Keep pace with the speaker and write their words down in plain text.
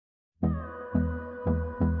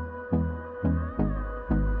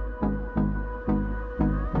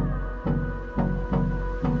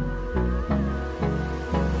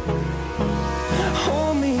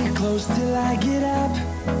close till I get up.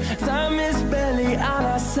 Time is barely on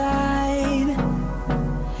our side.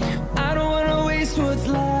 I don't wanna waste what's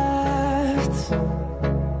left.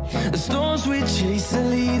 The storms we chase are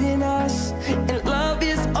leading us, and love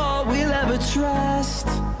is all we'll ever trust.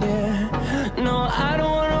 Yeah, no, I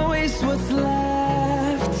don't wanna waste what's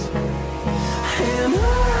left. And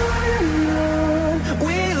on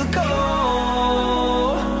we'll go,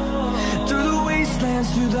 through the wastelands,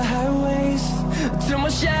 through the highways, till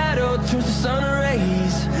my shadow turns to sun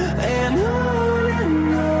rays. And on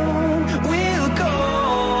we'll go,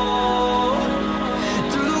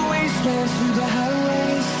 through the wastelands, through the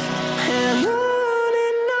highways, and on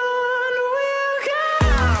we'll go.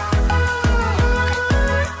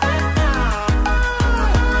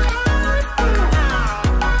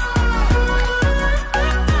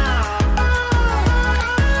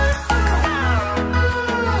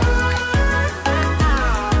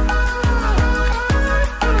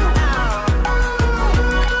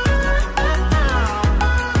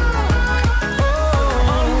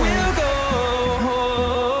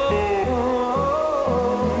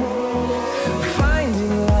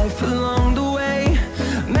 Finding life along the way,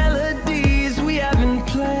 melodies we haven't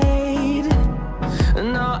played.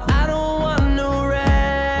 No, I don't want no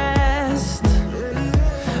rest.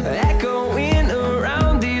 Echoing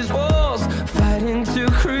around these walls, fighting to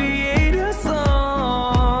create a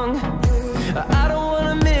song. I don't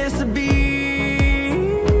wanna miss a beat.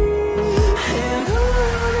 And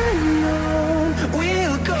on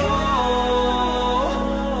we'll go,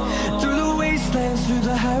 through the wastelands, through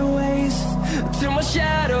the highways, till my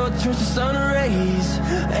shadow turns to sun rays.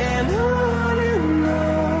 And on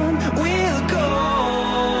we'll go,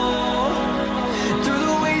 through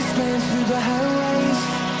the wastelands, through the highways,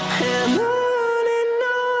 and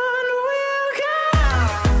on we'll go.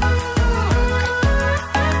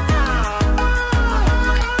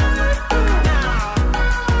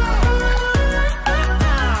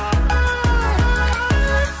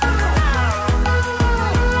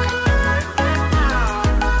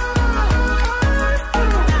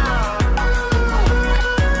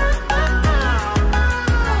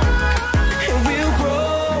 And we'll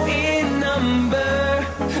grow in number,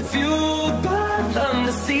 fueled by them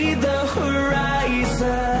to see the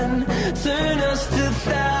horizon, turn us to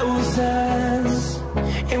thousands.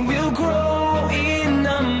 And we'll grow in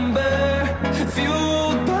number,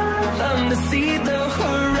 fueled by them to see the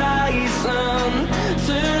horizon,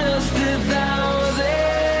 turn